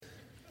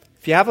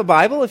If you have a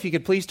Bible, if you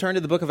could please turn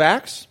to the book of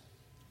Acts.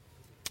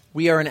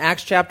 We are in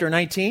Acts chapter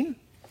 19.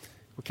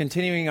 We're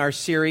continuing our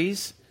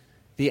series,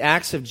 The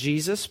Acts of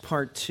Jesus,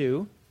 Part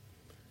 2.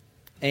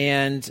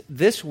 And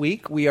this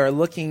week we are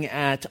looking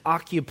at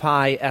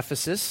Occupy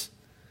Ephesus.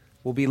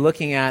 We'll be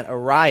looking at a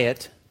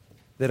riot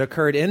that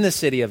occurred in the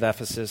city of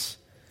Ephesus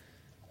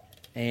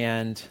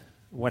and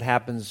what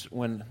happens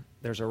when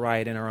there's a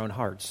riot in our own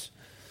hearts,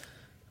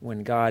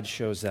 when God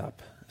shows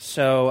up.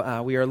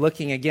 So we are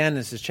looking again,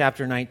 this is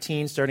chapter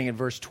 19, starting at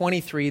verse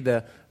 23.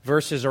 The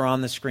verses are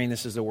on the screen.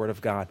 This is the Word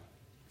of God.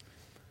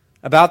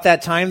 About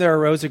that time there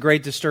arose a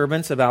great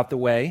disturbance about the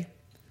way.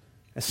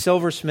 A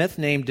silversmith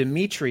named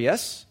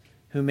Demetrius,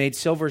 who made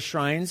silver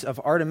shrines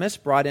of Artemis,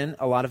 brought in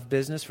a lot of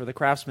business for the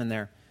craftsmen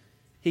there.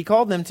 He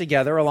called them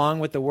together along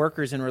with the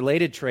workers in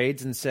related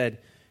trades and said,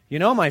 "You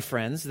know, my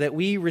friends, that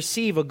we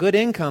receive a good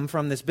income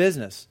from this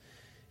business.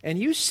 And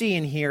you see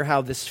and hear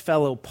how this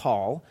fellow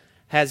Paul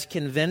has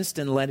convinced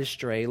and led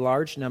astray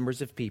large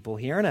numbers of people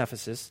here in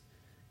Ephesus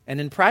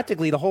and in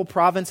practically the whole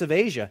province of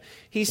Asia.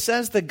 He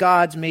says the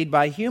gods made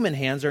by human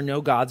hands are no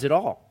gods at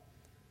all.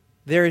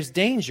 There is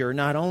danger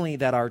not only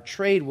that our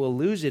trade will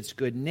lose its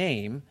good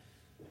name,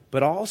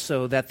 but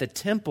also that the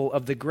temple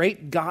of the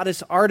great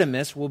goddess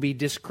Artemis will be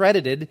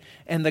discredited,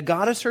 and the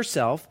goddess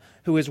herself,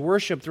 who is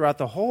worshipped throughout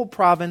the whole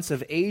province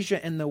of Asia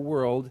and the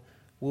world,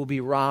 will be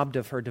robbed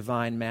of her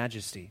divine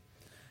majesty."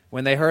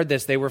 When they heard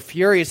this, they were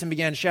furious and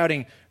began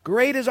shouting,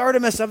 "Great is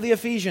Artemis of the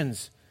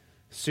Ephesians!"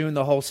 Soon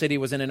the whole city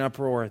was in an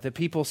uproar. The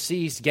people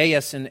seized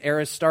Gaius and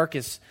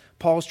Aristarchus,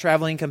 Paul's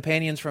traveling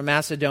companions from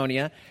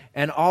Macedonia,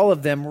 and all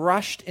of them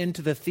rushed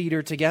into the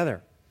theater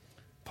together.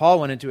 Paul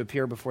wanted to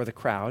appear before the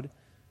crowd,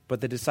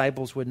 but the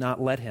disciples would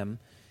not let him.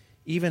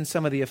 Even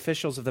some of the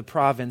officials of the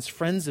province,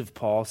 friends of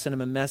Paul, sent him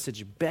a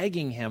message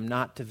begging him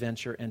not to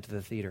venture into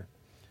the theater.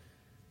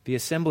 The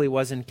assembly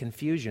was in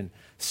confusion.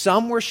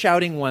 Some were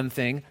shouting one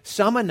thing,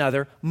 some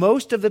another.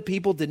 Most of the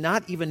people did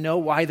not even know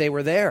why they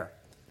were there.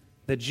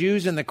 The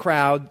Jews in the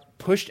crowd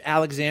pushed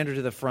Alexander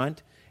to the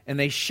front, and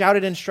they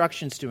shouted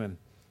instructions to him.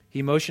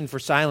 He motioned for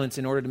silence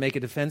in order to make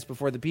a defense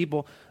before the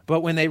people,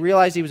 but when they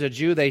realized he was a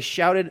Jew, they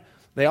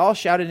all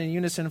shouted in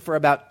unison for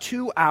about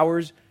 2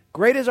 hours,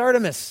 "Great is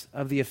Artemis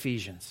of the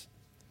Ephesians."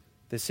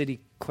 The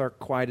city clerk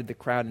quieted the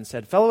crowd and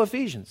said, "Fellow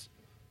Ephesians,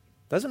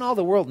 doesn't all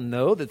the world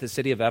know that the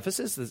city of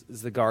Ephesus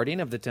is the guardian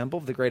of the temple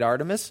of the great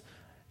Artemis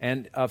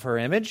and of her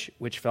image,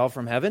 which fell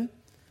from heaven?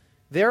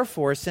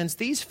 Therefore, since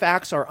these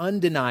facts are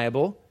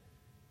undeniable,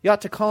 you ought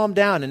to calm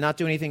down and not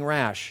do anything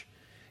rash.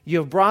 You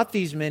have brought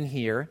these men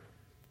here,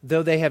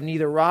 though they have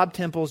neither robbed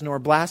temples nor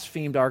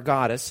blasphemed our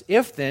goddess.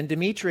 If then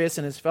Demetrius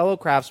and his fellow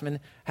craftsmen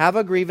have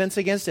a grievance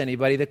against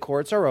anybody, the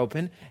courts are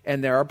open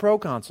and there are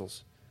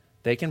proconsuls.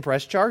 They can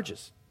press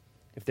charges.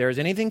 If there is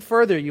anything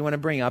further you want to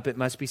bring up, it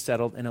must be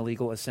settled in a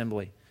legal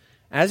assembly.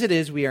 As it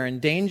is, we are in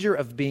danger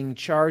of being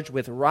charged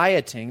with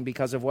rioting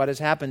because of what has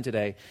happened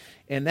today.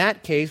 In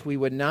that case, we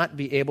would not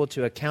be able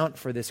to account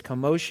for this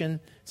commotion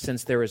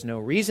since there is no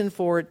reason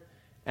for it."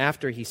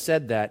 After he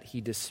said that,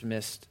 he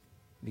dismissed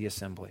the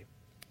assembly.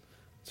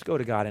 Let's go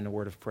to God in a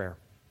word of prayer.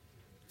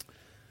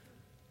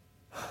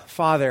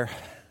 Father,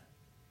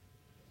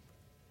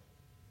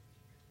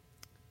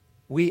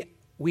 we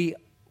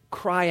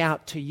cry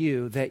out to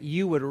you that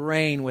you would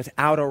reign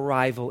without a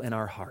rival in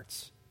our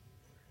hearts,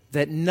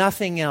 that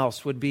nothing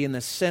else would be in the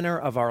center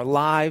of our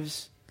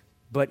lives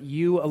but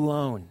you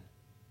alone.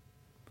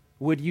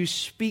 Would you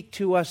speak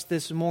to us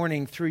this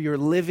morning through your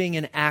living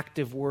and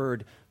active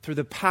word, through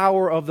the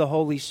power of the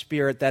Holy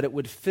Spirit, that it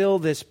would fill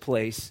this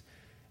place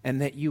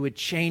and that you would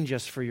change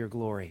us for your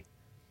glory.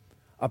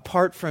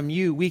 Apart from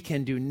you, we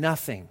can do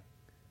nothing,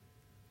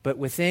 but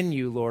within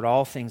you, Lord,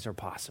 all things are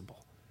possible.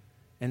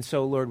 And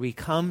so, Lord, we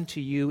come to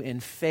you in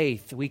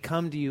faith. We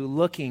come to you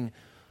looking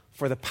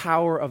for the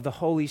power of the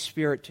Holy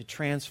Spirit to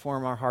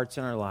transform our hearts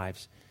and our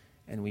lives.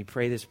 And we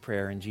pray this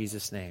prayer in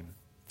Jesus' name.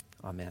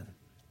 Amen.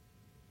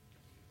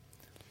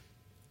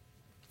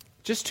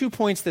 Just 2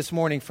 points this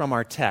morning from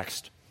our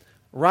text.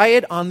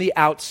 Riot on the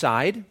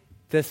outside,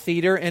 the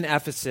theater in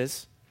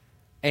Ephesus,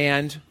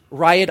 and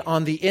riot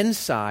on the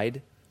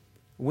inside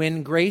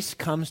when grace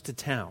comes to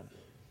town.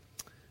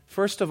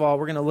 First of all,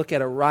 we're going to look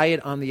at a riot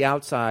on the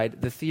outside,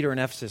 the theater in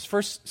Ephesus.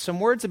 First, some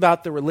words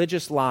about the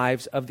religious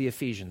lives of the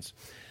Ephesians.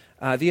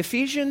 The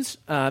Ephesians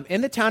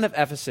in the town of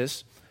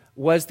Ephesus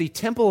was the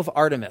temple of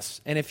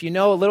Artemis. And if you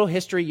know a little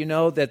history, you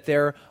know that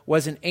there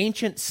was an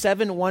ancient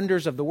 7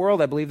 wonders of the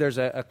world. I believe there's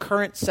a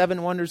current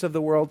 7 wonders of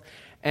the world.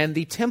 And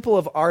the temple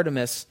of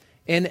Artemis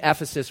in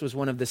Ephesus was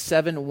one of the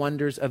 7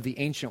 wonders of the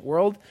ancient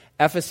world.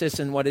 Ephesus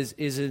in what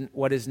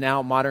is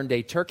now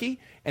modern-day Turkey.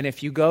 And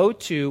if you go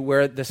to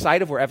where the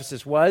site of where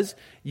Ephesus was,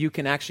 you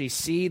can actually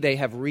see they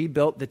have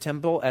rebuilt the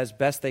temple as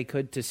best they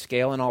could to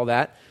scale and all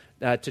that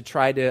to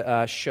try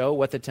to show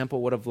what the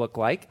temple would have looked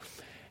like.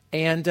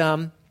 And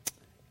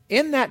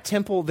in that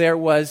temple, there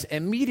was a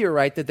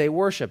meteorite that they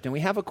worshipped. And we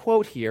have a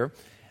quote here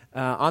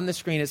on the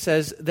screen. It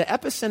says, "The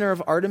epicenter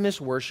of Artemis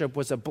worship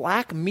was a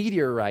black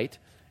meteorite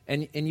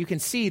And you can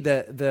see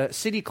the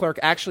city clerk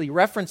actually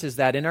references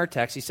that in our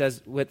text. He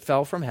says, "What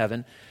fell from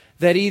heaven,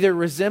 that either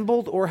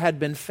resembled or had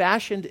been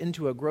fashioned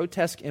into a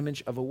grotesque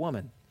image of a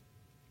woman.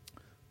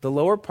 The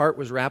lower part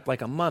was wrapped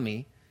like a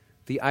mummy.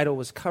 The idol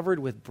was covered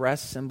with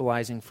breasts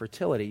symbolizing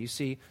fertility." You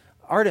see,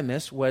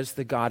 Artemis was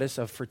the goddess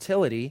of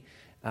fertility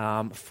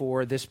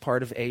for this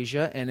part of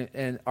Asia,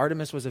 and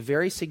Artemis was a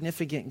very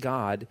significant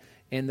god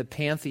in the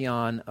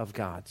pantheon of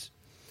gods.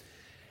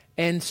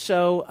 And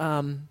so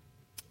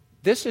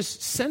this is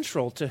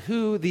central to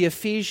who the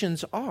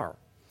Ephesians are.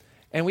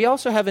 And we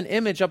also have an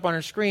image up on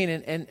our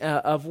screen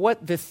of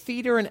what the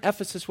theater in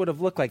Ephesus would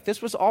have looked like.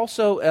 This was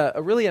also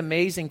a really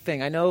amazing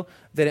thing. I know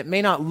that it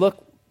may not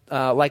look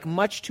like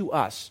much to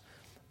us,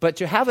 but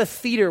to have a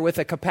theater with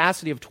a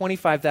capacity of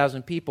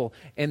 25,000 people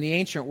in the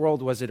ancient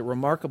world was a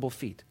remarkable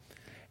feat.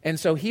 And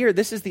so here,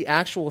 this is the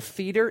actual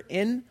theater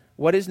in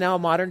what is now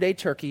modern-day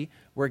Turkey,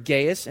 where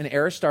Gaius and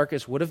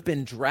Aristarchus would have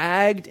been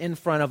dragged in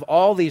front of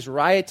all these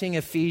rioting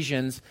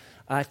Ephesians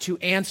to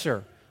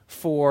answer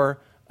for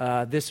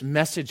this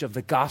message of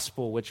the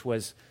gospel, which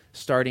was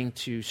starting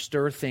to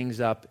stir things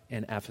up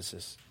in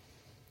Ephesus.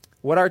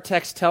 What our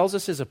text tells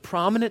us is a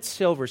prominent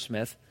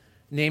silversmith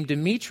named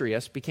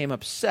Demetrius became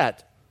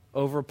upset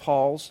over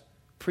Paul's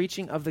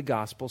preaching of the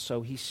gospel,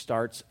 so he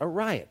starts a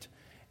riot.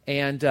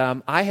 And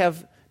I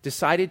have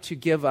decided to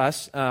give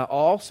us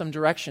all some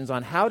directions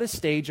on how to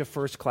stage a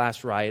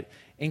first-class riot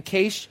in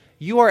case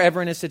you are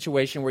ever in a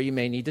situation where you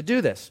may need to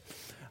do this.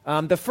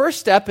 The first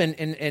step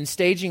in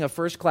staging a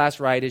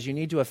first-class riot is you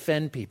need to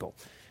offend people.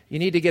 You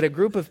need to get a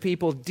group of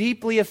people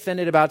deeply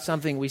offended about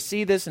something. We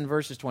see this in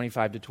verses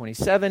 25 to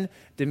 27.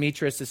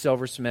 Demetrius, the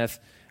silversmith,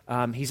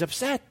 he's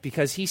upset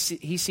because he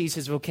sees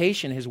his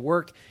vocation, his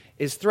work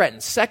is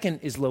threatened.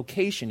 Second is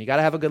location. You got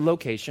to have a good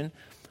location.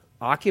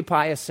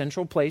 Occupy a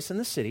central place in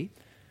the city.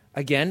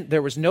 Again,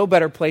 there was no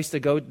better place to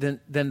go than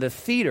the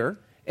theater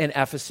in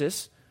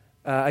Ephesus.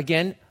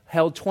 Again,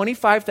 held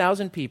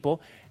 25,000 people.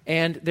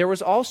 And there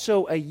was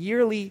also a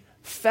yearly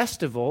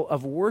festival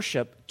of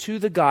worship to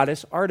the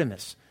goddess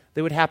Artemis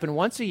that would happen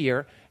once a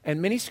year.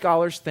 And many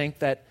scholars think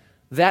that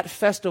that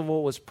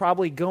festival was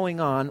probably going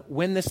on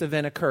when this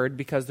event occurred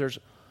because there's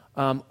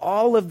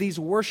all of these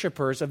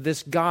worshipers of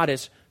this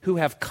goddess who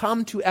have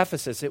come to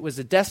Ephesus. It was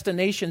a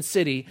destination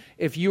city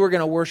if you were going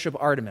to worship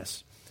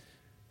Artemis.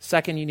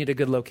 Second, you need a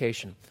good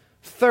location.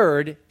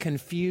 Third,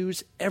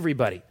 confuse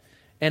everybody.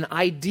 And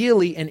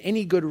ideally, in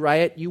any good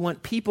riot, you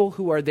want people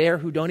who are there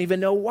who don't even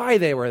know why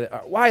they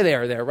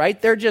are there, right?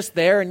 They're just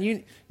there, and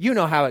you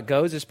know how it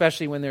goes,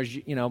 especially when there's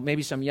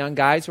maybe some young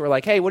guys who are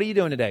like, "Hey, what are you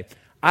doing today?"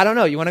 "I don't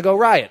know. You want to go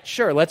riot?"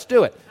 "Sure, let's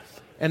do it."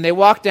 And they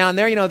walk down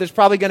there. There's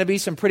probably going to be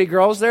some pretty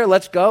girls there.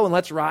 Let's go and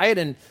let's riot.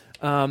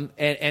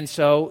 And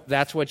so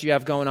that's what you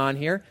have going on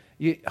here.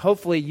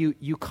 Hopefully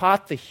you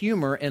caught the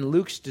humor in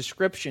Luke's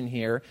description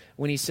here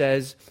when he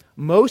says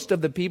most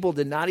of the people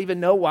did not even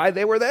know why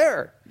they were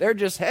there. They're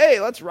just, "Hey,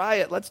 let's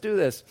riot. Let's do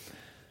this."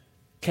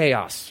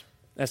 Chaos.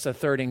 That's the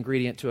third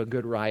ingredient to a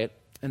good riot.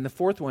 And the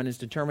fourth one is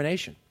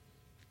determination.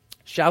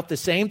 Shout the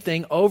same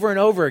thing over and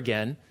over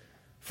again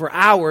for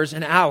hours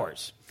and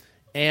hours.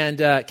 And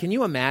can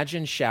you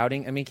imagine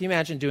shouting? I mean, can you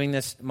imagine doing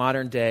this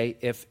modern day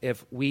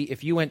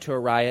if you went to a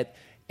riot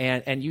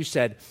and you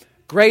said,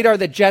 "Great are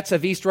the Jets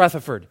of East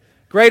Rutherford.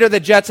 Great are the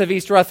Jets of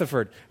East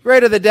Rutherford.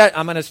 Great are the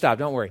I'm going to stop,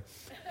 don't worry.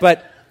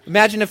 But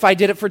imagine if I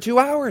did it for 2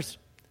 hours.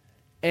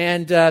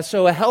 And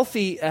so a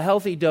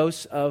healthy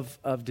dose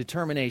of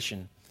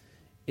determination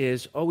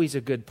is always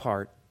a good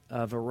part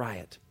of a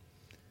riot.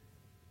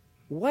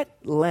 What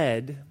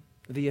led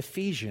the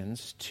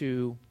Ephesians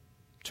to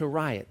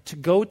riot, to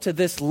go to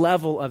this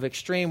level of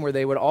extreme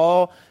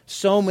where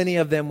so many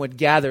of them would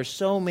gather,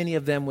 so many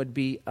of them would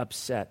be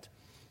upset?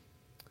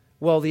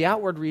 Well, the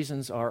outward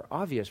reasons are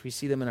obvious. We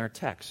see them in our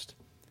text.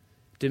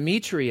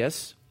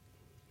 Demetrius,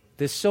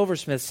 this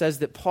silversmith, says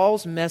that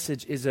Paul's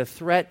message is a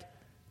threat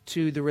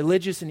to the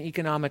religious and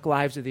economic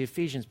lives of the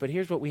Ephesians. But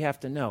here's what we have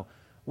to know.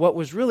 What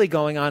was really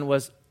going on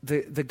was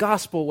the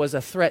gospel was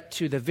a threat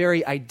to the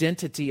very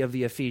identity of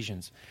the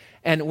Ephesians.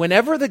 And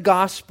whenever the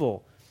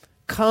gospel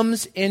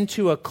comes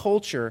into a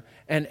culture,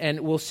 and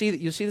you'll see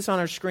this on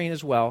our screen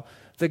as well,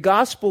 the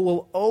gospel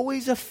will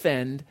always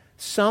offend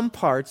some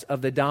parts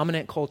of the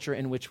dominant culture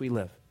in which we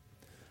live.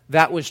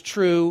 That was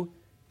true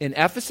in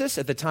Ephesus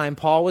at the time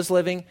Paul was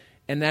living,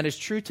 and that is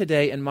true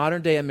today in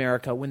modern-day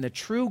America. When the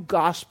true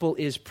gospel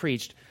is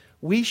preached,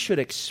 we should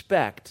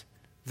expect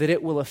that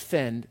it will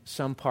offend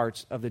some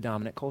parts of the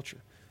dominant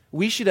culture.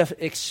 We should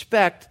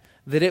expect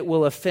that it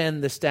will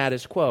offend the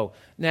status quo.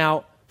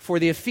 Now, for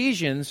the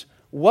Ephesians,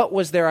 what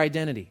was their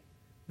identity?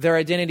 Their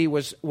identity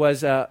was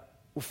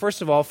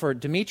first of all, for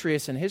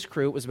Demetrius and his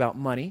crew, it was about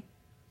money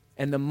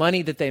and the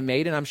money that they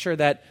made, and I'm sure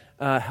that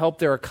helped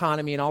their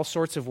economy in all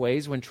sorts of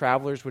ways when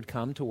travelers would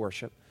come to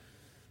worship.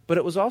 But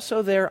it was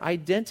also their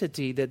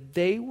identity that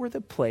they were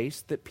the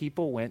place that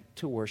people went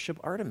to worship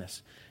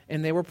Artemis,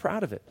 and they were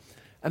proud of it.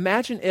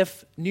 Imagine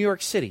if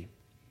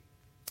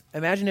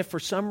for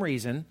some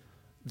reason,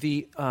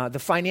 the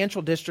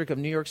financial district of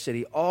New York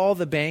City, all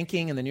the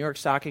banking and the New York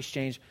Stock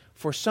Exchange,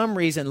 for some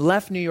reason,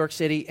 left New York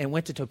City and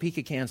went to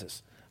Topeka,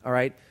 Kansas. All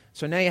right?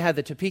 So now you had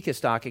the Topeka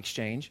Stock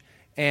Exchange,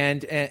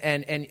 and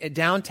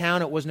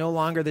downtown it was no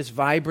longer this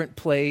vibrant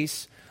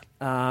place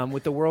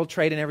with the World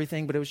Trade and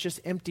everything, but it was just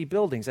empty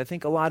buildings. I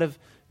think a lot of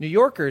New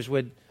Yorkers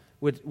would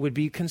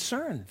be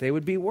concerned. They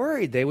would be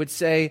worried. They would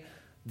say,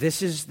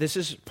 this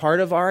is part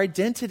of our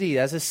identity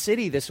as a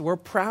city. We're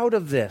proud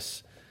of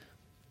this.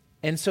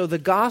 And so the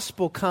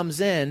gospel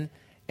comes in,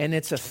 and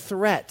it's a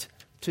threat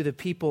to the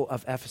people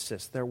of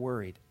Ephesus. They're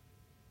worried.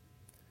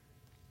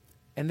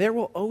 And there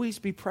will always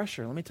be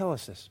pressure. Let me tell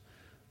us this.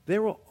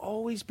 There will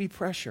always be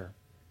pressure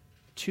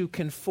to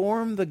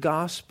conform the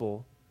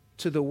gospel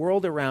to the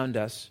world around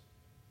us,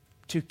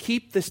 to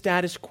keep the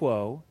status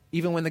quo,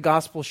 even when the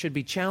gospel should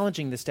be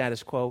challenging the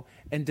status quo,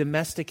 and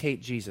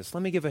domesticate Jesus.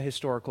 Let me give a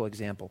historical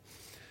example.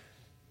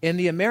 In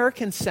the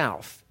American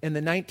South, in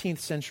the 19th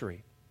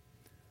century,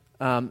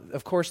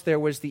 of course, there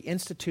was the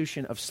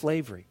institution of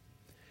slavery.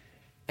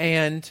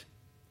 And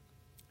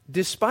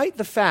despite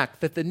the fact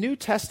that the New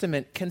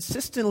Testament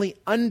consistently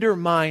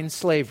undermines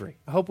slavery,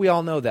 I hope we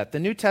all know that. The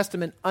New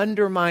Testament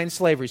undermines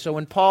slavery. So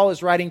when Paul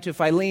is writing to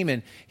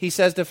Philemon, he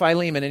says to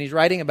Philemon, and he's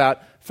writing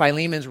about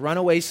Philemon's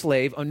runaway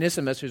slave,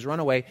 Onesimus, who's run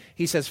away,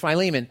 he says,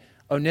 Philemon,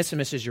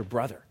 Onesimus is your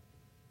brother.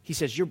 He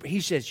says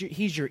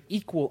he's your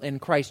equal in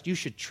Christ. You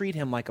should treat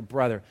him like a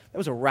brother. That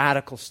was a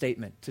radical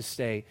statement to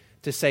say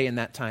in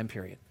that time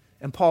period.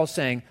 And Paul's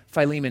saying,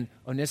 Philemon,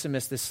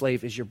 Onesimus, this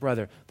slave, is your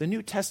brother. The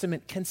New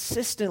Testament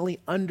consistently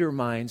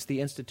undermines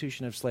the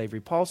institution of slavery.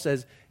 Paul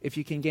says, if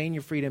you can gain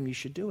your freedom, you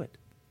should do it.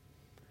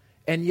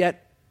 And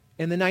yet,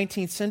 in the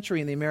 19th century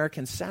in the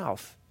American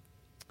South,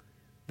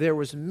 there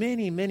was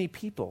many, many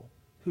people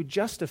who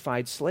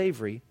justified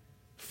slavery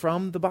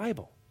from the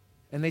Bible.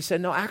 And they said,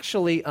 no,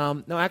 actually,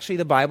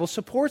 the Bible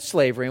supports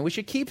slavery, and we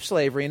should keep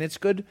slavery, and it's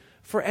good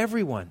for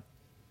everyone.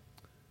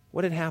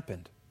 What had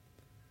happened?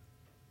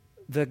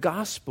 The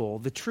gospel,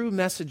 the true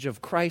message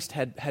of Christ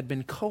had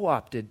been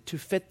co-opted to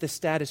fit the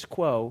status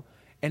quo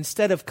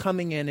instead of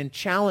coming in and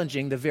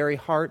challenging the very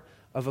heart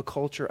of a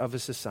culture, of a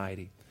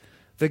society.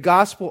 The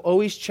gospel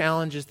always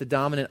challenges the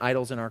dominant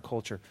idols in our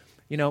culture.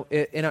 You know,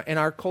 in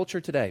our culture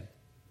today,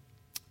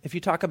 if you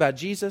talk about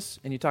Jesus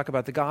and you talk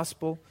about the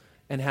gospel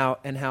and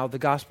how the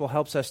gospel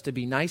helps us to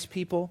be nice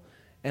people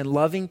and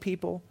loving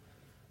people,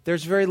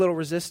 there's very little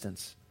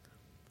resistance.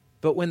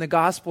 But when the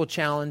gospel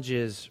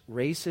challenges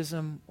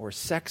racism or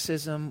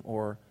sexism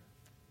or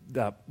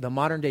the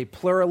modern day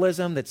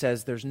pluralism that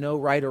says there's no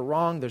right or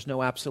wrong, there's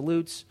no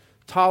absolutes,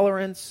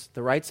 tolerance,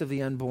 the rights of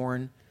the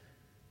unborn,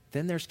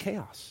 then there's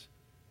chaos.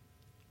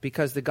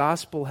 Because the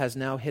gospel has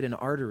now hit an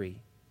artery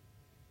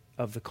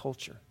of the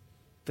culture.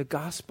 The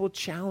gospel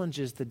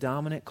challenges the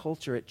dominant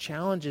culture. It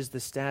challenges the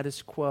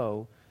status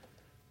quo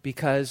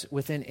because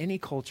within any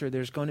culture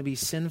there's going to be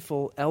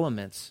sinful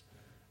elements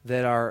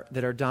that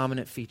are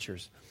dominant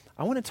features.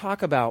 I want to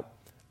talk about,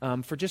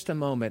 for just a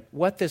moment,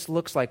 what this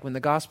looks like when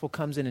the gospel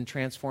comes in and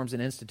transforms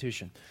an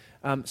institution.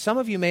 Some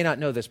of you may not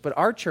know this, but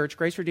our church,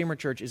 Grace Redeemer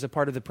Church, is a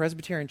part of the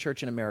Presbyterian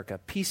Church in America,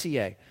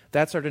 PCA.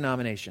 That's our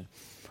denomination.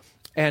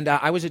 And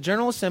I was at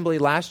General Assembly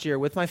last year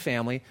with my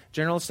family.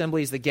 General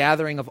Assembly is the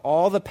gathering of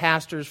all the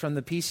pastors from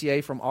the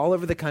PCA from all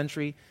over the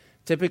country.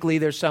 Typically,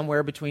 there's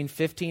somewhere between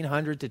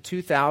 1,500 to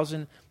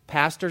 2,000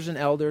 pastors and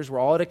elders. We're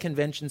all at a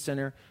convention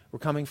center. We're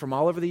coming from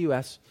all over the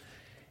U.S.,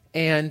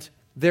 and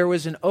there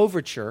was an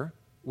overture,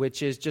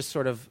 which is just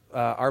sort of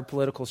our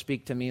political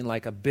speak to mean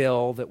like a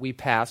bill that we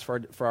pass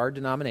for our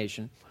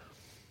denomination.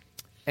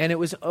 And it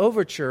was an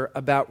overture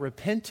about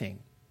repenting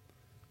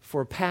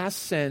for past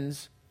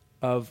sins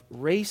of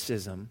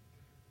racism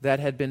that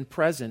had been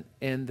present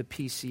in the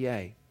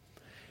PCA.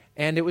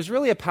 And it was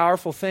really a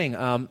powerful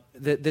thing.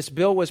 This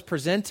bill was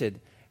presented,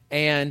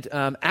 and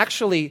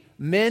actually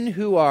men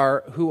who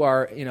are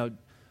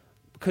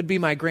could be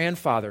my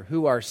grandfather,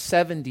 who are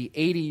 70,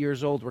 80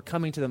 years old, were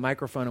coming to the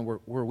microphone and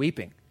were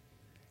weeping.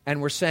 And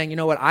we're saying, you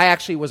know what, I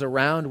actually was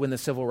around when the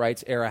civil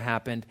rights era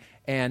happened,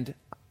 and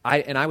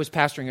I was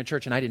pastoring a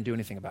church, and I didn't do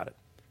anything about it.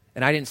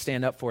 And I didn't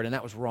stand up for it, and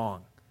that was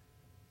wrong.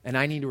 And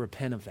I need to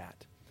repent of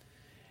that.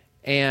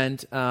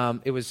 And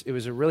it was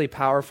a really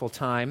powerful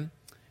time.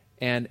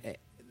 And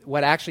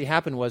what actually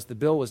happened was the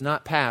bill was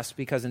not passed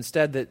because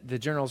instead the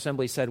General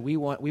Assembly said, we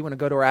want to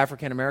go to our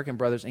African-American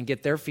brothers and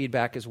get their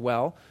feedback as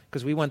well,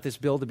 because we want this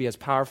bill to be as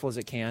powerful as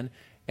it can.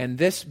 And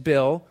this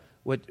bill,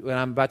 what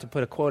I'm about to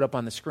put a quote up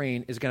on the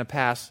screen, is going to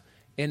pass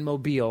in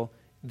Mobile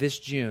this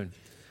June.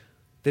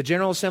 The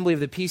General Assembly of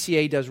the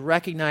PCA does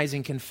recognize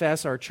and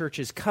confess our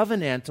church's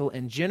covenantal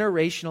and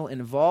generational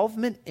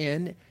involvement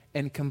in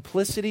and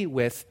complicity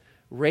with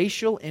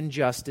racial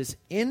injustice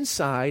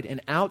inside and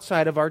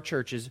outside of our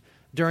churches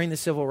during the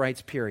civil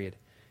rights period.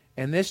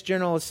 And this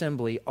General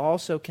Assembly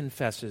also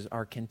confesses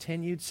our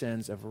continued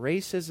sins of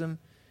racism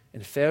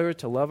and failure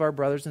to love our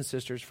brothers and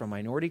sisters from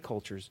minority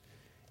cultures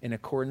in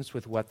accordance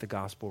with what the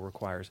gospel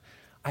requires.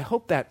 I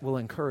hope that will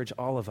encourage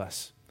all of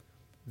us,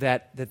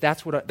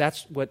 that's what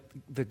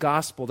the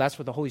gospel, that's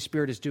what the Holy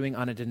Spirit is doing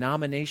on a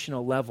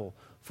denominational level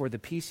for the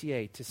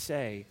PCA to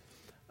say,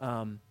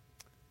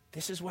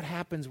 this is what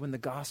happens when the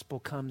gospel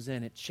comes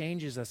in. It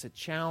changes us. It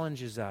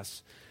challenges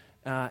us.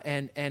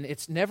 And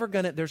it's never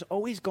going to, there's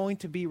always going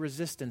to be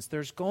resistance.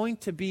 There's going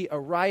to be a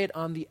riot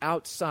on the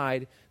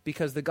outside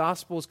because the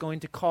gospel is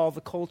going to call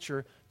the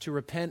culture to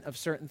repent of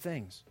certain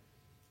things.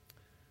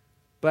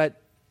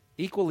 But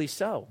equally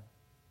so,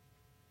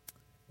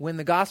 when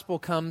the gospel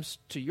comes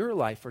to your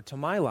life or to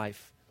my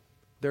life,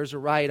 there's a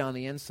riot on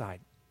the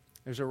inside.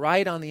 There's a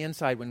riot on the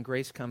inside when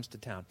grace comes to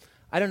town.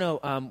 I don't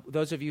know,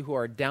 those of you who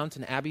are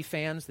Downton Abbey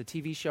fans, the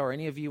TV show, or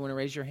any of you want to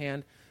raise your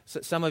hand?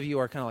 So some of you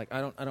are kind of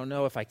like, I don't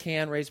know if I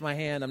can raise my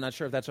hand. I'm not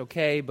sure if that's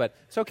okay, but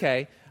it's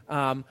okay.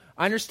 I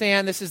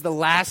understand this is the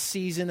last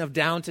season of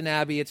Downton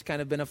Abbey. It's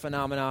kind of been a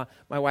phenomenon.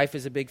 My wife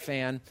is a big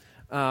fan.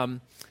 There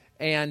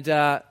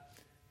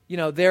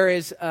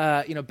is,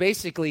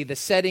 basically the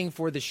setting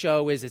for the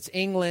show is it's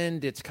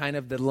England. It's kind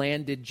of the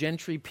landed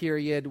gentry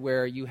period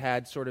where you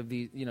had sort of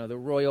the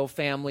royal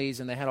families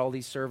and they had all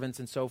these servants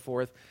and so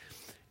forth.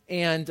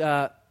 And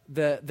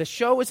the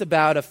show is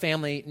about a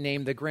family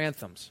named the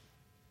Granthams.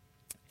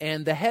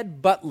 And the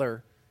head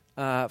butler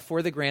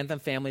for the Grantham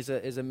family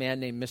is a man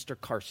named Mr.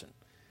 Carson.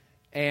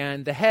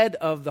 And the head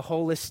of the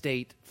whole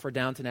estate for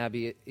Downton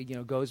Abbey,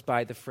 goes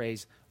by the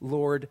phrase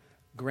Lord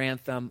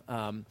Grantham.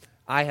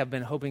 I have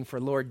been hoping for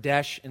Lord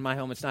Desh in my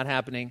home. It's not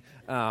happening.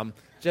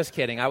 Just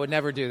kidding. I would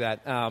never do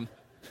that.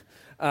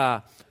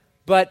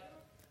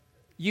 But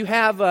you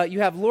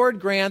have Lord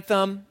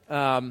Grantham.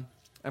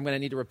 I'm going to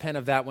need to repent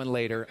of that one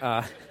later.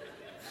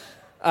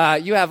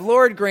 You have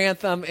Lord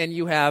Grantham, and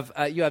you have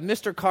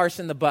Mr.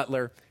 Carson, the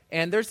butler.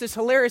 And there's this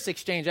hilarious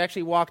exchange. I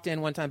actually walked in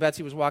one time.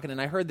 Betsy was walking,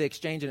 and I heard the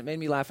exchange, and it made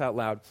me laugh out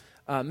loud.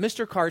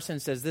 Mr. Carson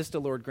says this to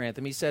Lord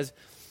Grantham. He says,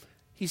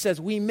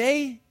 we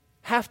may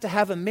have to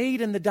have a maid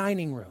in the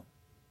dining room.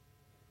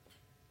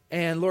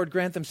 And Lord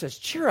Grantham says,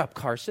 cheer up,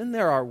 Carson.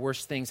 There are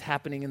worse things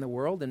happening in the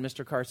world. And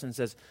Mr. Carson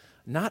says,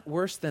 not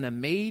worse than a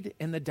maid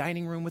in the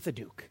dining room with a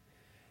duke.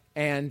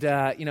 And,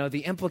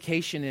 the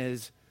implication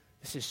is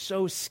this is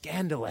so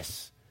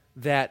scandalous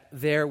that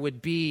there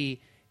would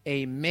be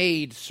a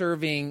maid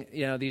serving,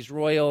 these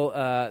royal,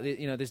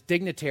 this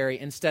dignitary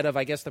instead of,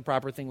 I guess the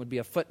proper thing would be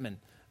a footman,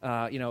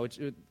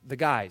 the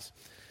guys.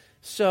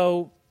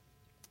 So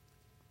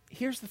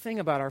here's the thing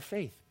about our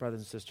faith, brothers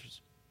and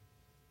sisters.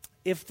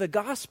 If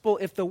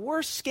the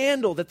worst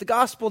scandal that the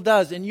gospel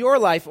does in your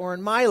life or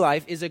in my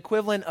life is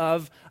equivalent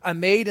of a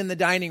maid in the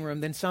dining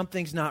room, then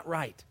something's not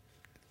right.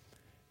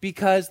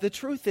 Because the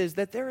truth is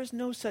that there is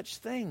no such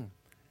thing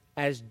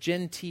as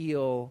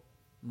genteel,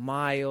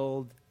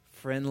 mild,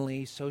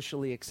 friendly,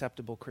 socially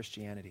acceptable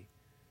Christianity.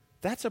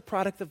 That's a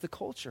product of the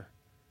culture.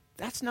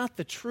 That's not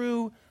the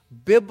true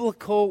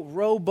biblical,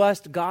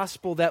 robust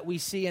gospel that we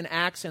see in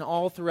Acts and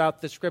all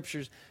throughout the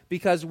scriptures.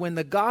 Because when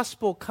the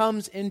gospel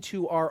comes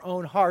into our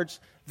own hearts,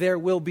 there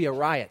will be a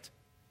riot.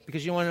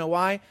 Because you want to know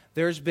why?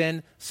 There's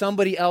been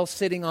somebody else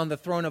sitting on the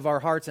throne of our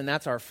hearts, and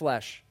that's our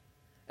flesh.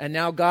 And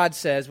now God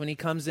says, when he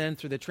comes in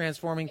through the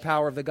transforming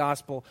power of the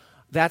gospel,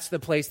 that's the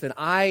place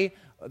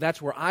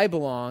that's where I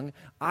belong.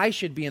 I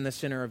should be in the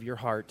center of your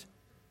heart.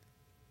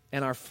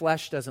 And our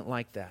flesh doesn't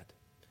like that.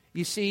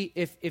 You see,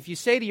 if you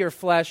say to your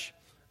flesh,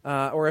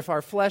 or if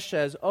our flesh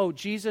says, oh,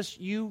 Jesus,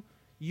 you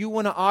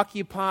want to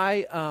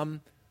occupy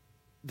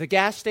the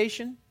gas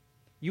station?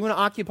 You want to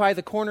occupy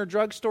the corner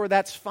drugstore?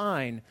 That's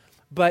fine.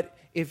 But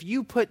if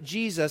you put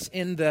Jesus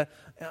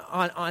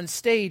on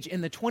stage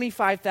in the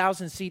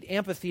 25,000-seat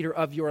amphitheater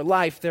of your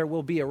life, there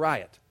will be a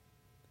riot.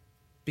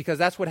 Because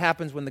that's what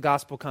happens when the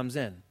gospel comes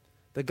in.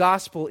 The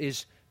gospel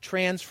is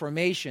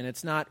transformation.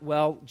 It's not,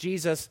 well,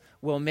 Jesus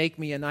will make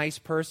me a nice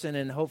person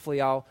and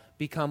hopefully I'll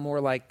become more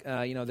like,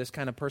 this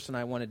kind of person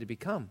I wanted to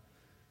become.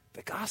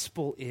 The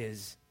gospel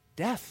is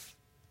death,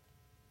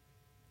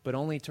 but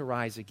only to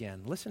rise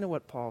again. Listen to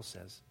what Paul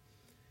says.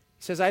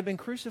 He says, I've been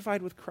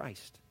crucified with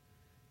Christ,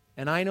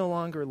 and I no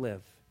longer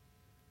live.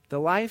 The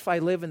life I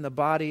live in the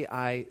body,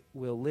 I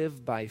will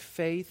live by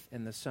faith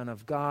in the Son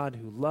of God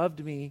who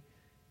loved me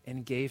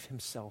and gave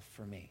himself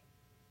for me.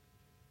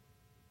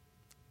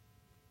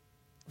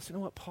 Listen to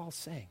what Paul's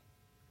saying.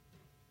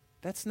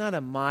 That's not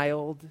a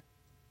mild,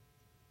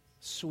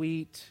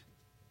 sweet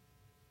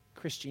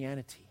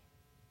Christianity.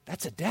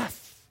 That's a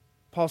death.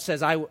 Paul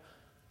says,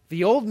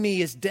 the old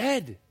me is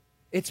dead.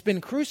 It's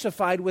been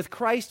crucified with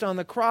Christ on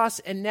the cross,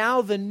 and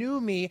now the new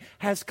me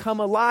has come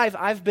alive.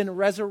 I've been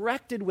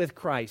resurrected with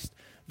Christ.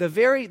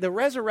 The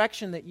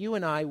resurrection that you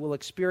and I will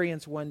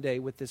experience one day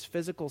with this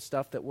physical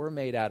stuff that we're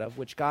made out of,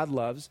 which God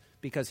loves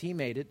because he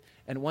made it,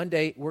 and one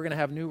day we're going to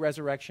have new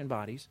resurrection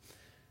bodies.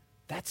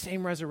 That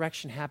same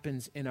resurrection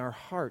happens in our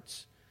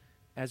hearts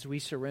as we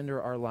surrender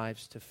our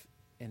lives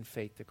in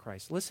faith to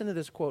Christ. Listen to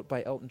this quote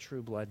by Elton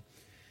Trueblood.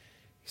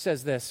 He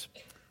says this,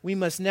 we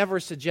must never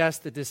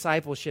suggest that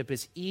discipleship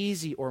is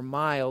easy or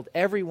mild.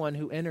 Everyone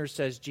who enters,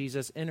 says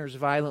Jesus, enters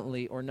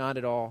violently or not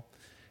at all.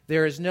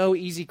 There is no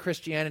easy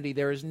Christianity.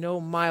 There is no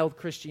mild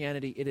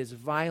Christianity. It is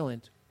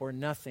violent or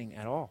nothing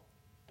at all.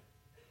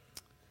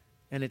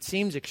 And it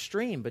seems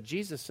extreme, but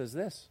Jesus says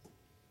this: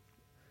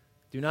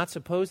 do not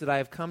suppose that I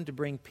have come to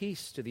bring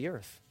peace to the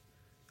earth.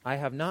 I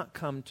have not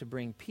come to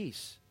bring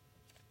peace,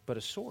 but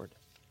a sword.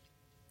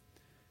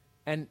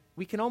 And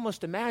we can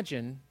almost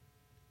imagine,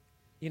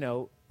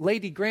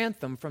 Lady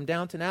Grantham from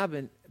Downton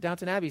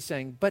Abbey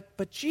saying,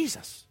 but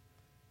Jesus,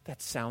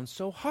 that sounds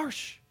so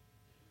harsh,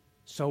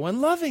 so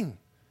unloving.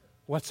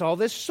 What's all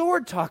this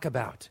sword talk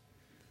about?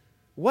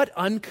 What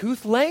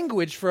uncouth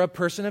language for a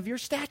person of your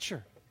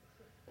stature.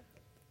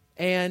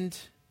 And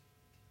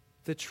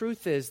the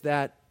truth is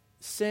that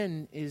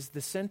sin is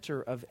the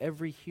center of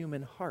every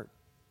human heart.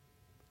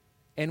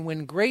 And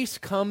when grace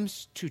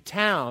comes to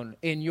town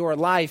in your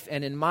life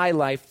and in my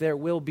life, there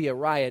will be a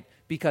riot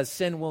because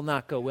sin will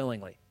not go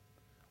willingly.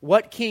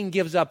 What king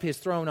gives up his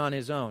throne on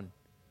his own?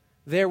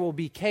 There will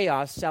be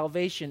chaos.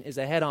 Salvation is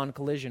a head-on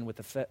collision with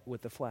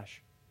the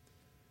flesh.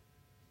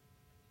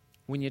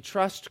 When you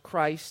trust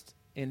Christ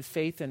in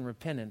faith and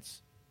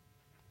repentance,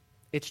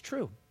 it's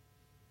true.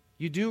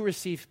 You do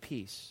receive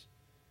peace.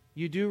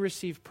 You do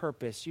receive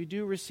purpose. You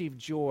do receive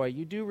joy.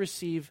 You do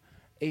receive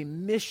a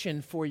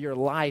mission for your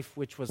life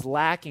which was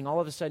lacking. All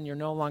of a sudden, you're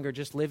no longer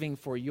just living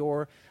for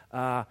your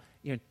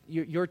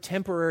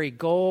temporary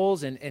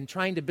goals and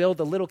trying to build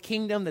a little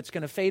kingdom that's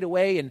going to fade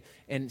away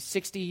in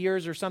 60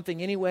 years or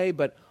something anyway.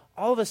 But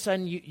all of a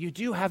sudden, you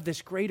do have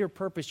this greater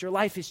purpose. Your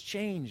life is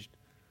changed.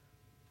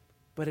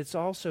 But it's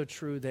also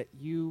true that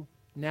you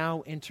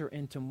now enter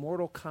into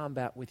mortal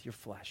combat with your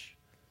flesh.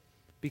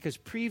 Because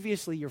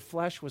previously your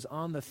flesh was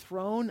on the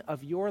throne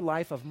of your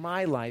life, of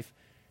my life,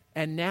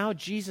 and now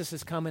Jesus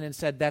has come in and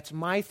said, that's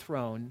my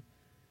throne,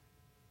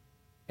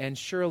 and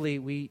surely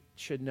we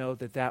should know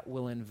that that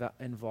will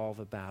involve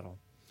a battle.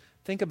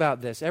 Think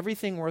about this.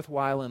 Everything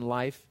worthwhile in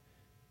life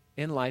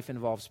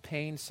involves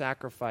pain,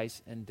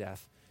 sacrifice, and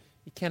death.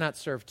 You cannot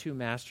serve two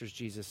masters,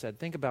 Jesus said.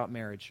 Think about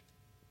marriage.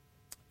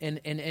 In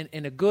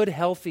a good,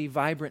 healthy,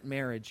 vibrant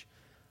marriage,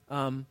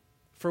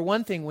 for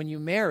one thing, when you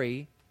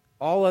marry,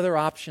 all other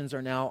options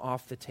are now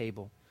off the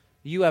table.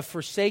 You have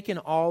forsaken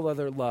all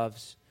other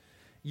loves.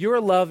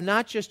 Your love,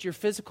 not just your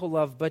physical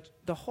love, but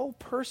the whole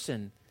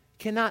person,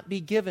 cannot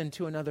be given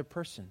to another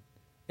person.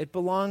 It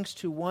belongs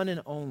to one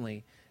and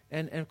only.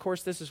 And of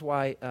course, this is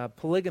why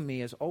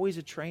polygamy is always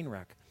a train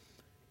wreck,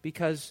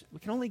 because we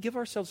can only give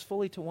ourselves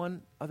fully to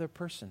one other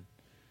person.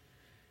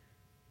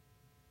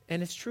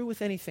 And it's true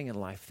with anything in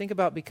life. Think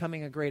about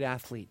becoming a great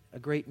athlete, a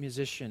great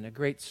musician, a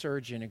great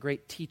surgeon, a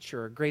great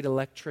teacher, a great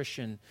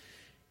electrician.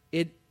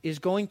 It is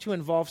going to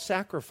involve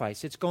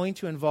sacrifice. It's going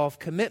to involve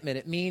commitment.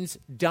 It means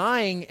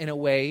dying in a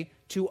way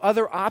to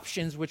other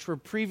options which were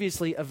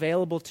previously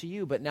available to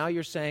you. But now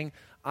you're saying,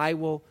 I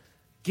will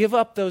give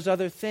up those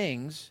other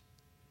things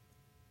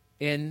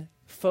in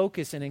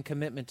focus and in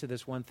commitment to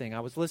this one thing. I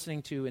was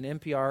listening to an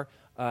NPR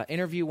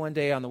interview one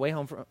day on the way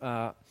home from,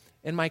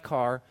 in my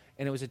car,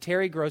 and it was a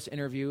Terry Gross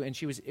interview, and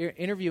she was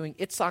interviewing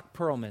Itzhak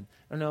Perlman.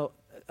 I don't know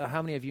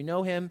how many of you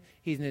know him.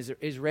 He's an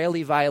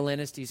Israeli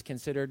violinist. He's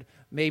considered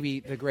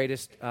maybe the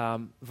greatest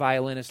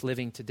violinist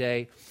living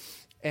today.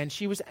 And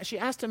she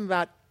asked him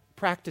about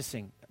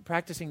practicing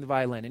the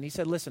violin. And he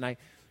said, listen, I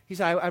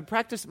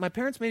practice, my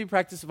parents made me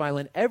practice the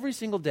violin every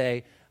single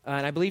day,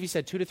 and I believe he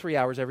said 2 to 3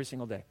 hours every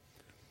single day.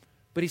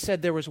 But he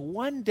said there was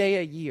one day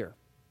a year,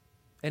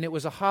 and it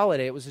was a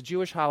holiday. It was a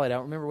Jewish holiday. I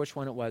don't remember which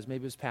one it was.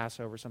 Maybe it was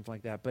Passover or something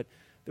like that. But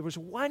there was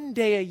one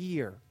day a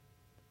year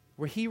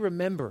where he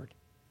remembered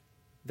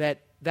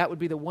that would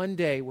be the one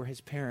day where his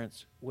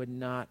parents would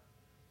not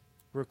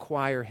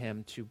require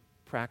him to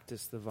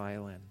practice the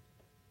violin.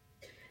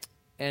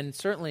 And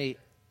certainly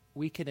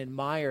we can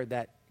admire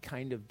that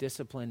kind of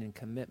discipline and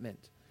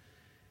commitment.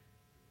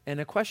 And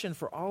a question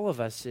for all of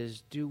us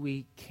is, do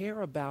we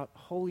care about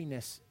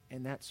holiness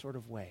in that sort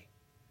of way?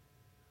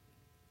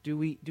 Do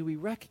we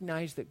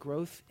recognize that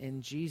growth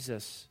in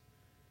Jesus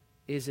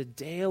is a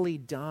daily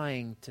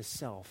dying to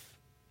self?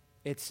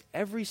 It's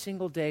every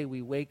single day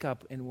we wake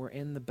up and we're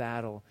in the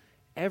battle.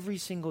 Every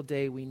single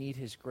day we need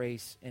his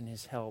grace and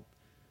his help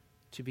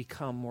to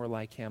become more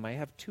like him. I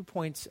have 2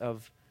 points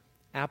of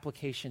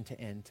application to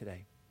end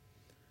today.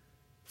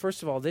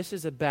 First of all, this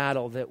is a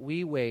battle that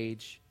we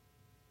wage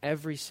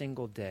every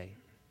single day.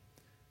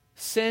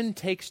 Sin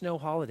takes no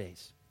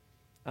holidays.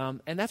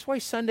 And that's why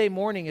Sunday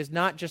morning is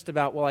not just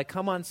about, well, I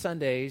come on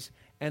Sundays,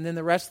 and then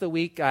the rest of the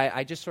week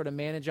I just sort of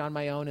manage on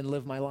my own and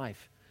live my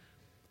life.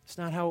 It's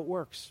not how it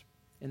works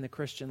in the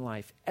Christian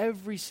life.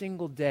 Every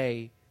single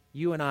day,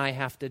 you and I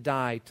have to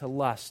die to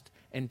lust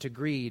and to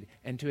greed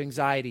and to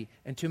anxiety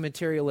and to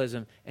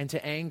materialism and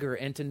to anger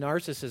and to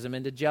narcissism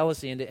and to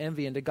jealousy and to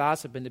envy and to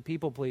gossip and to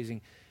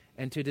people-pleasing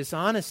and to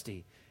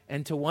dishonesty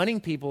and to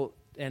wanting people,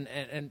 and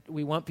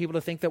we want people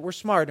to think that we're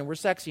smart and we're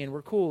sexy and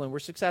we're cool and we're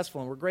successful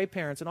and we're great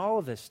parents and all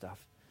of this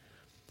stuff.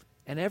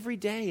 And every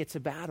day it's a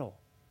battle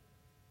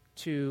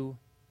to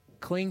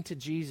cling to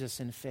Jesus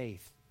in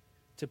faith,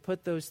 to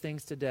put those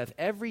things to death.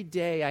 Every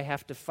day I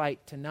have to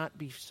fight to not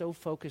be so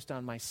focused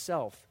on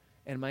myself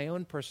and my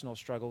own personal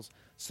struggles,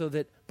 so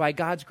that by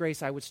God's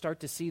grace I would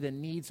start to see the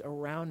needs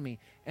around me.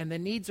 And the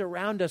needs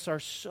around us are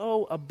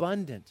so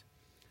abundant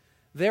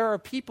There are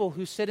people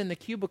who sit in the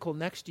cubicle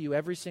next to you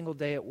every single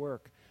day at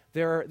work.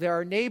 There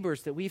are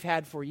neighbors that we've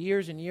had for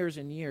years and years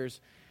and years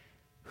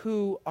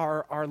who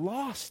are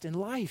lost in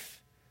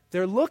life.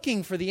 They're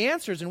looking for the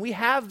answers, and we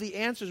have the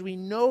answers. We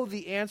know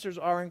the answers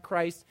are in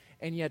Christ,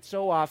 and yet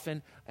so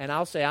often, and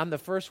I'll say I'm the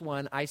first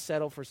one, I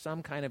settle for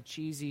some kind of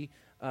cheesy,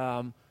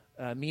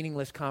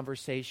 meaningless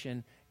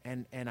conversation,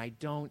 and I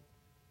don't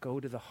go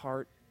to the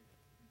heart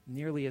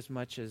nearly as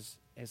much as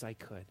I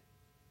could.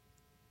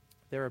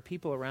 There are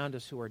people around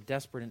us who are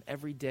desperate, and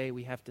every day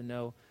we have to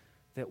know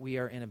that we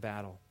are in a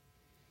battle.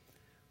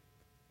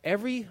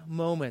 Every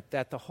moment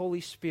that the Holy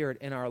Spirit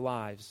in our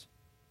lives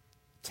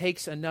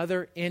takes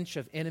another inch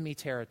of enemy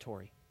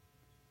territory,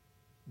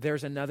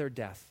 there's another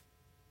death.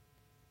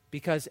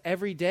 Because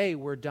every day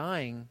we're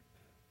dying,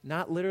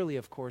 not literally,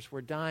 of course,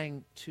 we're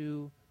dying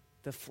to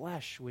the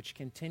flesh, which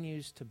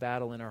continues to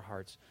battle in our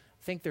hearts.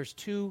 I think there's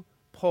two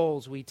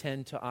poles we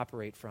tend to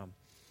operate from.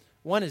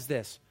 One is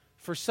this.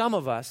 For some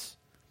of us,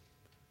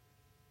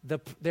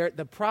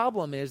 the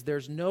problem is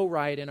there's no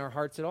riot in our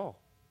hearts at all.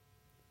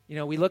 You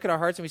know, we look at our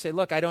hearts and we say,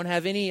 look, I don't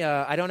have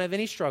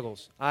any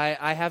struggles.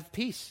 I have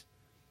peace.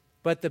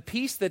 But the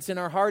peace that's in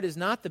our heart is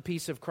not the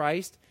peace of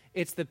Christ.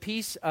 It's the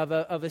peace of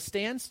a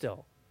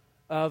standstill,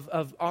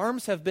 of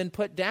arms have been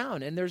put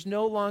down, and there's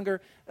no longer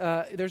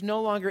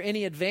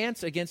any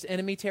advance against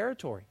enemy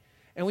territory.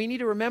 And we need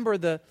to remember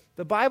the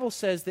Bible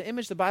says, the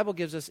image the Bible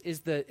gives us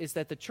is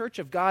that the church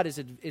of God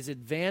is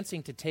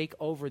advancing to take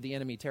over the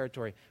enemy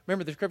territory.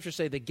 Remember, the scriptures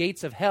say the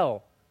gates of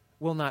hell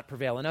will not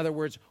prevail. In other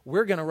words,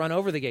 we're going to run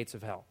over the gates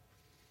of hell.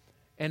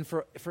 And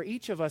for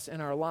each of us in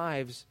our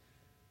lives,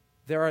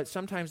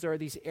 sometimes there are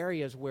these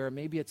areas where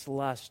maybe it's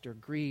lust or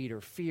greed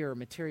or fear or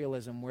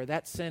materialism, where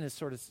that sin is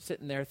sort of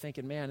sitting there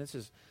thinking, man,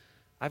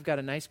 I've got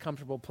a nice,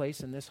 comfortable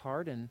place in this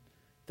heart, and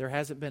there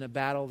hasn't been a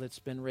battle that's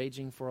been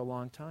raging for a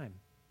long time.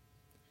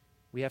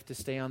 We have to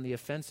stay on the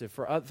offensive.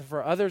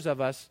 For others of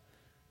us,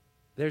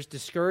 there's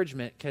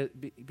discouragement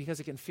because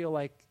it can feel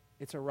like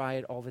it's a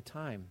riot all the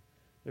time.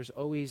 There's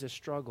always a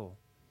struggle.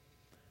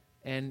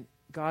 And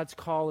God's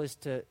call is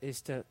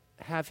to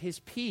have his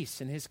peace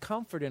and his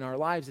comfort in our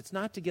lives. It's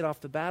not to get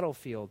off the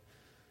battlefield,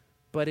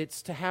 but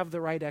it's to have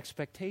the right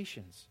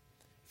expectations.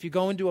 If you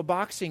go into a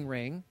boxing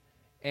ring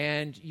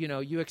and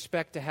you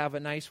expect to have a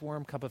nice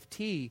warm cup of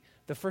tea,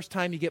 the first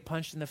time you get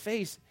punched in the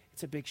face,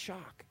 it's a big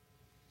shock.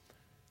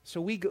 So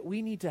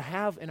we need to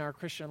have in our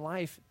Christian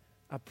life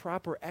a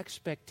proper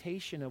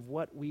expectation of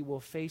what we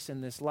will face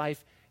in this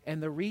life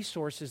and the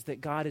resources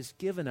that God has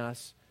given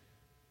us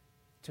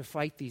to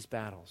fight these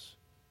battles.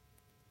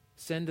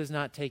 Sin does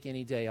not take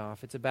any day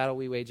off. It's a battle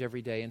we wage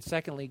every day. And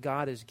secondly,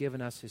 God has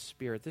given us his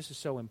Spirit. This is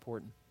so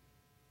important.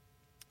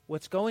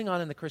 What's going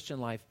on in the Christian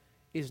life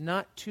is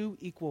not two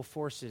equal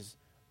forces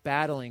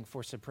battling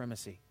for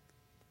supremacy.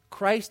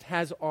 Christ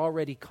has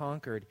already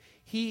conquered.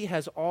 He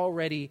has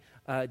already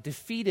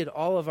defeated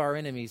all of our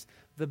enemies.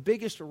 The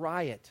biggest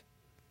riot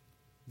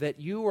that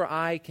you or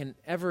I can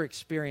ever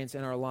experience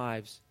in our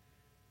lives,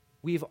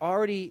 we've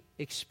already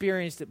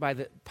experienced it by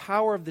the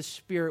power of the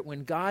Spirit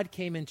when God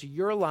came into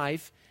your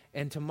life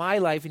and to my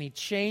life, and he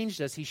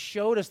changed us. He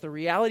showed us the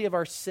reality of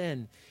our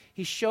sin.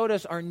 He showed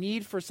us our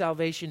need for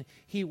salvation.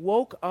 He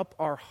woke up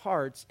our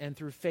hearts, and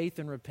through faith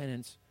and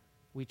repentance,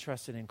 we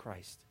trusted in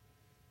Christ.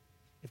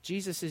 If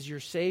Jesus is your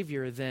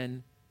Savior,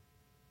 then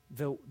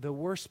the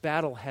worst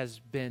battle has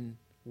been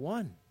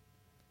won.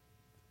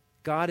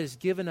 God has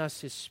given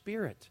us his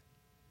Spirit.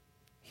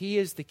 He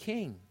is the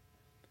King.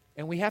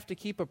 And we have to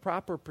keep a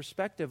proper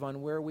perspective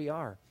on where we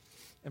are.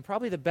 And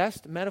probably the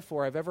best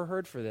metaphor I've ever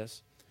heard for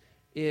this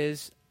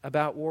is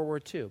about World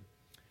War II.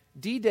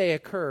 D-Day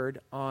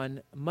occurred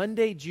on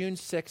Monday, June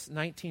 6,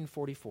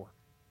 1944.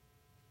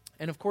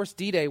 And of course,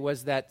 D-Day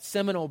was that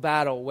seminal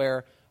battle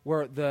where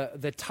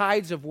the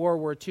tides of World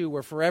War II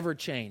were forever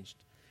changed.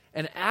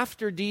 And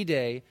after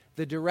D-Day,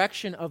 the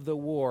direction of the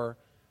war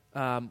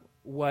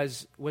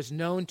was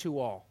known to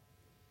all.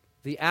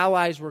 The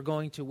Allies were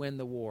going to win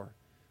the war.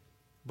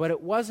 But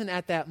it wasn't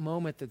at that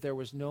moment that there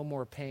was no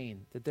more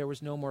pain, that there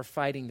was no more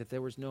fighting, that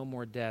there was no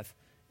more death.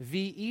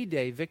 VE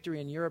Day,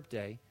 Victory in Europe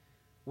Day,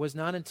 was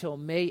not until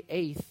May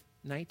 8th,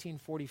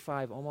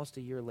 1945, almost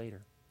a year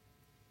later.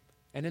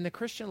 And in the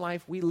Christian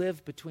life, we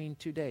live between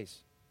 2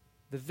 days.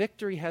 The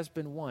victory has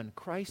been won.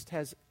 Christ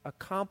has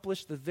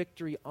accomplished the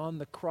victory on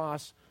the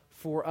cross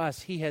for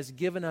us. He has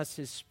given us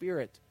his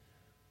Spirit.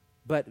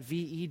 But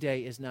VE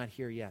Day is not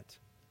here yet.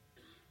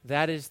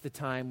 That is the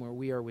time where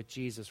we are with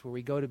Jesus, where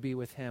we go to be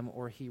with him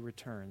or he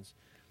returns.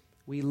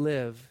 We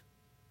live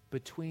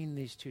between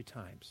these two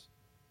times.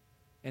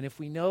 And if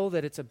we know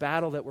that it's a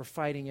battle that we're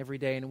fighting every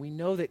day, and we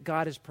know that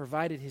God has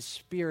provided his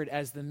Spirit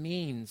as the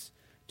means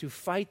to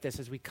fight this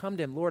as we come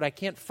to him, Lord, I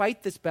can't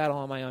fight this battle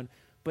on my own,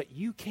 but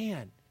you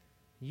can.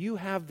 You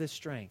have the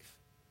strength.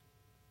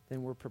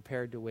 Then we're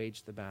prepared to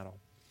wage the battle.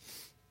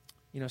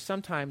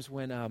 Sometimes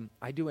when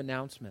I do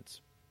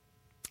announcements,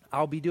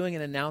 I'll be doing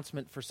an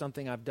announcement for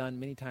something I've done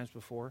many times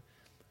before.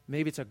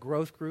 Maybe it's a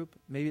growth group.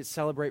 Maybe it's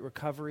Celebrate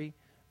Recovery.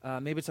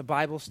 Maybe it's a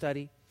Bible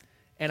study.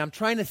 And I'm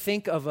trying to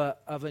think of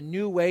a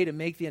new way to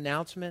make the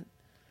announcement,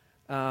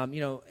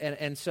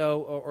 and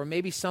so, or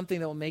maybe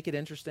something that will make it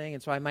interesting.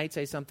 And so I might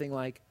say something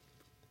like,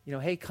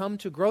 hey, come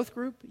to Growth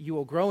Group. You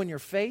will grow in your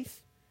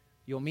faith.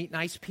 You'll meet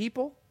nice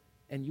people,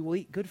 and you will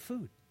eat good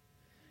food.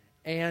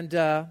 And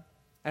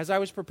as I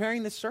was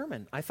preparing this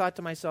sermon, I thought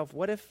to myself,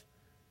 what if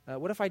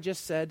I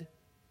just said,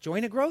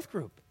 join a growth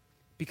group?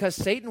 Because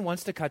Satan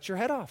wants to cut your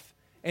head off,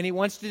 and he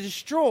wants to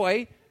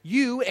destroy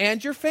you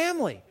and your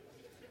family.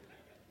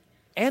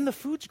 And the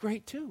food's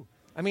great, too.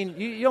 I mean,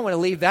 you don't want to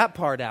leave that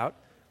part out.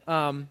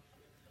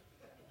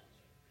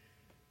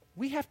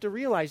 We have to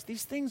realize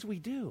these things we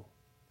do.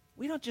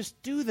 We don't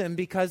just do them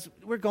because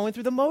we're going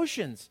through the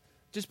motions,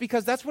 just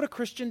because that's what a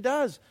Christian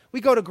does.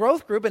 We go to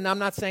growth group, and I'm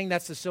not saying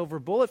that's the silver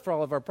bullet for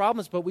all of our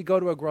problems, but we go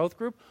to a growth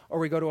group, or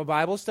we go to a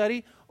Bible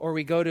study, or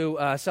we go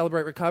to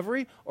Celebrate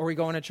Recovery, or we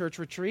go on a church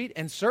retreat,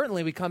 and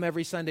certainly we come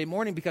every Sunday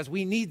morning because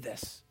we need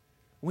this.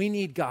 We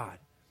need God.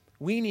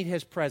 We need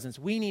His presence.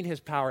 We need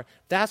His power.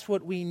 That's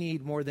what we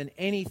need more than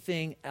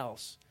anything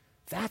else.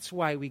 That's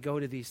why we go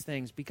to these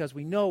things, because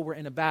we know we're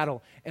in a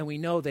battle, and we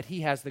know that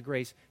He has the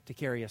grace to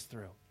carry us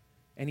through.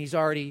 And He's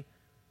already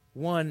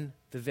won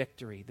the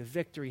victory. The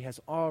victory has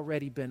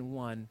already been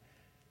won,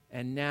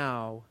 and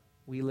now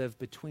we live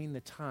between the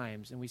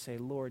times, and we say,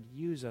 Lord,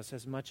 use us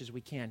as much as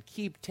we can.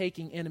 Keep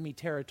taking enemy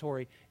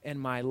territory in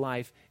my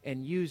life,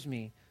 and use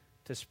me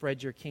to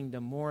spread your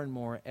kingdom more and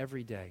more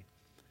every day.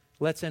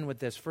 Let's end with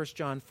this, 1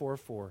 John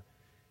 4:4.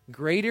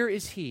 Greater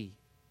is He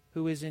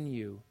who is in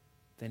you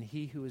than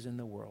he who is in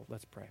the world.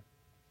 Let's pray.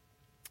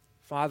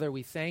 Father,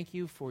 we thank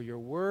you for your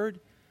word.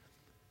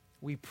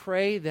 We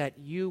pray that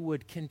you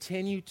would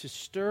continue to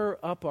stir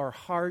up our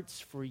hearts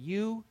for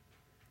you,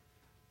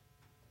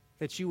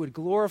 that you would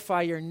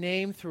glorify your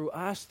name through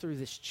us, through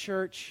this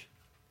church.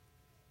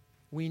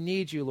 We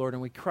need you, Lord,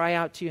 and we cry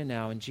out to you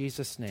now in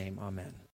Jesus' name. Amen.